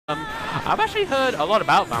I've actually heard a lot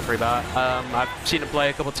about Vampyrbat. I've seen him play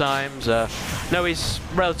a couple times. No, he's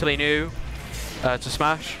relatively new to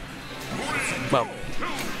Smash. Well,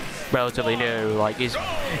 relatively new. Like he's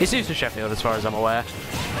new to Sheffield, as far as I'm aware.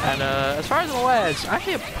 And as far as I'm aware, it's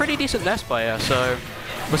actually a pretty decent Ness player. So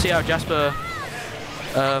we'll see how Jasper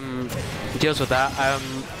deals with that.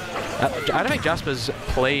 I don't think Jasper's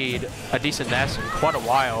played a decent Ness in quite a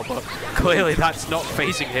while, but clearly that's not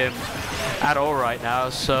facing him at all right now.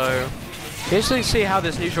 So interesting to see how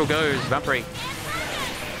this neutral goes. Vampyr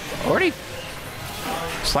already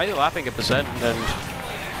slightly lapping a percent, and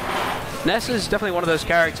Ness is definitely one of those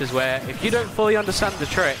characters where if you don't fully understand the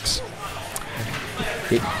tricks,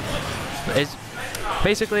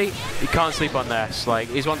 basically you can't sleep on Ness. Like,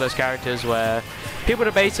 he's one of those characters where people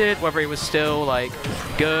debated whether he was still like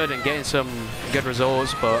good and getting some good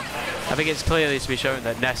results, but I think it's clearly to be shown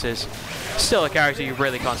that Ness is still a character you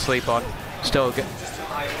really can't sleep on. Still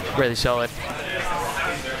really solid.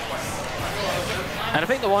 And I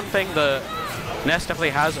think the one thing that Ness definitely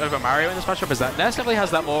has over Mario in this matchup is that Ness definitely has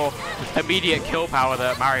that more immediate kill power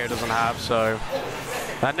that Mario doesn't have, so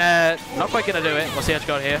and not quite gonna do it. Let's see how it's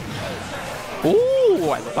got here. Ooh,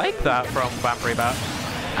 I like that from Vampyrbat.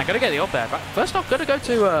 I'm gonna get the up there. First off, gonna go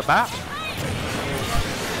to Bat.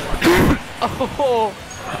 Oh,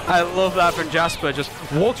 I love that from Jasper. Just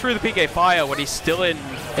walk through the PK fire when he's still in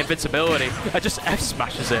invincibility. I just F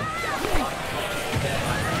smashes him.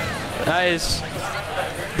 That is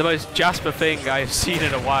the most Jasper thing I've seen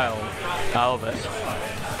in a while. I love it.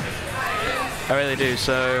 I really do.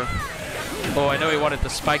 So, oh, I know he wanted to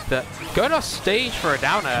spike that. Going off stage for a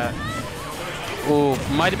down air. Oh,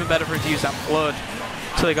 might have been better for him to use that flood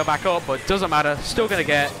until he got back up, but doesn't matter. Still going to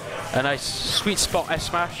get a nice sweet spot S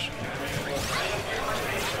smash.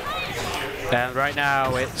 And right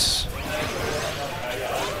now it's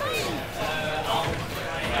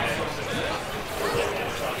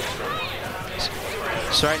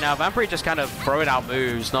so right now Vampyr just kind of throwing out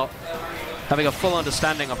moves, not having a full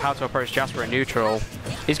understanding of how to approach Jasper in neutral.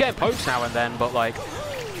 He's getting pokes now and then, but like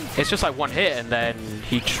it's just like one hit and then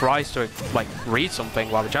he tries to like read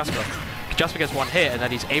something while with Jasper. Jasper gets one hit and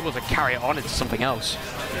then he's able to carry it on into something else.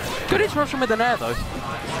 Good interruption with an air though.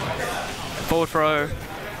 Forward throw.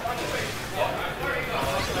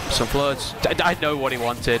 Some floods. I know what he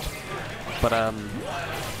wanted, but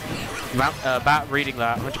Bat reading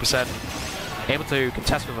that 100%, able to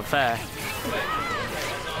contest with a fair.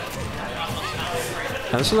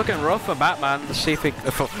 And this is looking rough for Batman. Let's see if he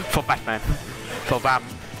for Batman, for Bam.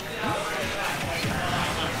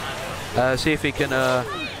 See if he can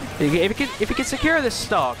if he can secure this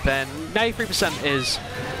stock, then 93% is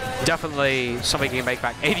definitely something he can make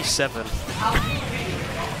back. 87.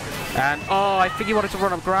 And oh, I think he wanted to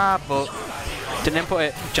run up grab, but didn't input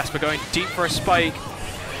it. Jasper going deep for a spike.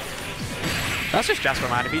 That's just Jasper,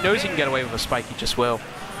 man. If he knows he can get away with a spike, he just will.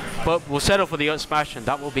 But we'll settle for the up smash, and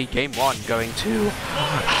that will be game one going to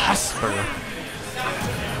Jasper.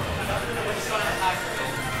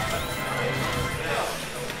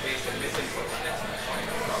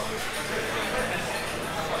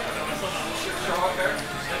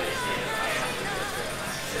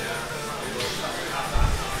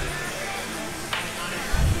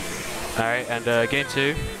 Alright, and game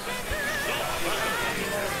two.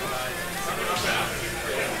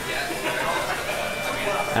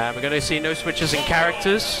 And we're going to see no switches in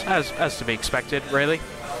characters, as to be expected, really.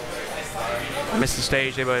 I missed the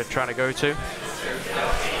stage they were trying to go to.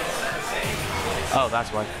 Oh, that's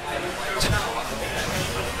why.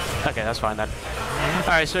 Okay, that's fine then.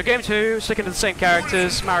 Alright, so game two, sticking to the same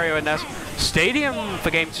characters, Mario and Ness. Stadium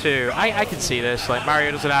for game two. I can see this. Like,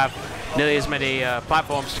 Mario doesn't have nearly as many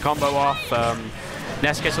platforms to combo off.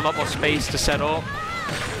 Ness gets a lot more space to set up.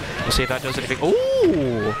 We'll see if that does anything.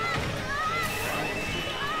 Ooh!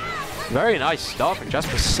 Very nice start from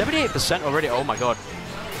Jasper. 78% already. Oh my god.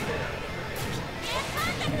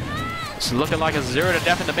 It's looking like a 0 to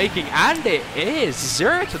death in the making, and it is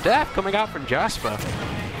 0 to death coming out from Jasper.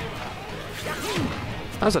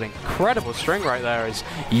 That's an incredible string right there. He's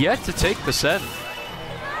yet to take percent.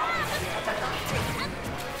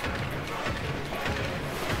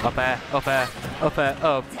 Up air, up air, up air,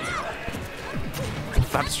 up.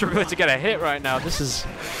 I'm struggling to get a hit right now. This is...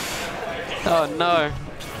 Oh no.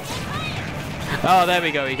 Oh, there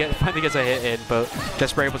we go. He finally gets a hit in, but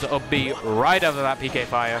Jasper able to up B right over that PK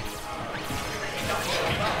fire.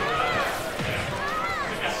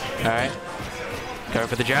 Alright. Going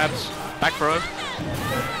for the jabs. Back throw.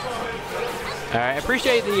 Alright,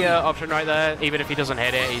 appreciate the option right there. Even if he doesn't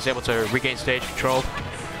hit it, he's able to regain stage control.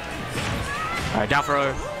 Alright, down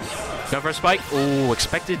throw. Go for a spike. Ooh,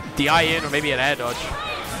 expected DI in or maybe an air dodge.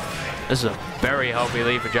 This is a very healthy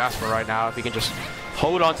lead for Jasper right now. If he can just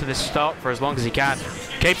hold on to this stock for as long as he can.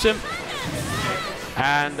 Capes him.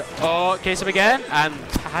 And, oh, capes him again. And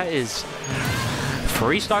that is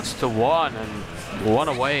 3 stocks to 1. And 1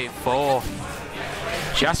 away for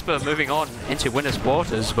Jasper, moving on into winner's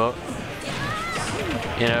quarters. But,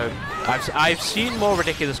 you know, I've seen more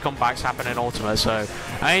ridiculous comebacks happen in Ultimate, so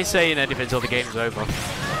I ain't saying anything until the game's over.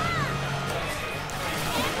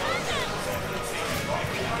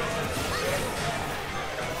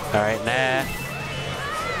 Alright, there.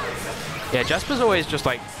 Yeah, Jasper's always just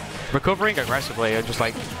like recovering aggressively and just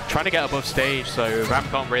like trying to get above stage, so Vamp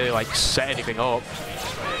can't really like set anything up.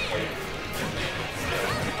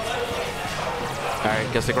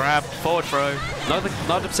 Alright, gets the grab, forward throw. Not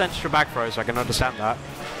the percentage for back throw, so I can understand that.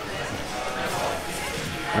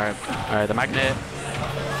 Alright, the magnet.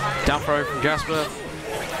 Down throw from Jasper.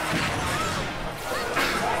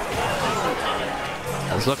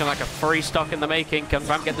 It's looking like a 3 stock in the making. Can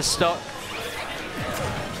Vamp get the stock?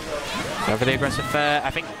 Over the aggressive fair.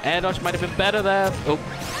 I think air dodge might have been better there. Oh,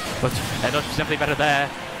 but air dodge was definitely better there.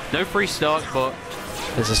 No 3 stock, but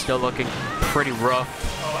this is still looking pretty rough.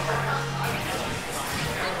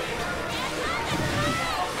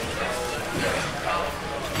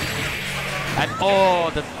 And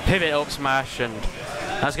oh, the pivot up smash, and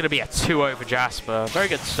that's going to be a 2-0 for Jasper. Very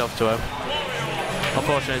good stuff to him.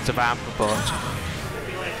 Unfortunately, it's a Vamp, but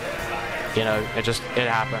you know, it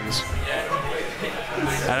happens.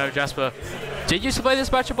 I know Jasper did used to play this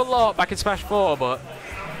matchup a lot back in Smash 4, but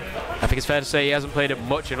I think it's fair to say he hasn't played it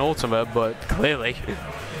much in Ultimate, but clearly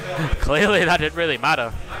that didn't really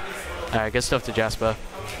matter. Alright, good stuff to Jasper.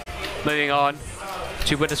 Moving on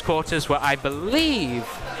to winner's quarters, where I believe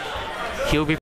he'll be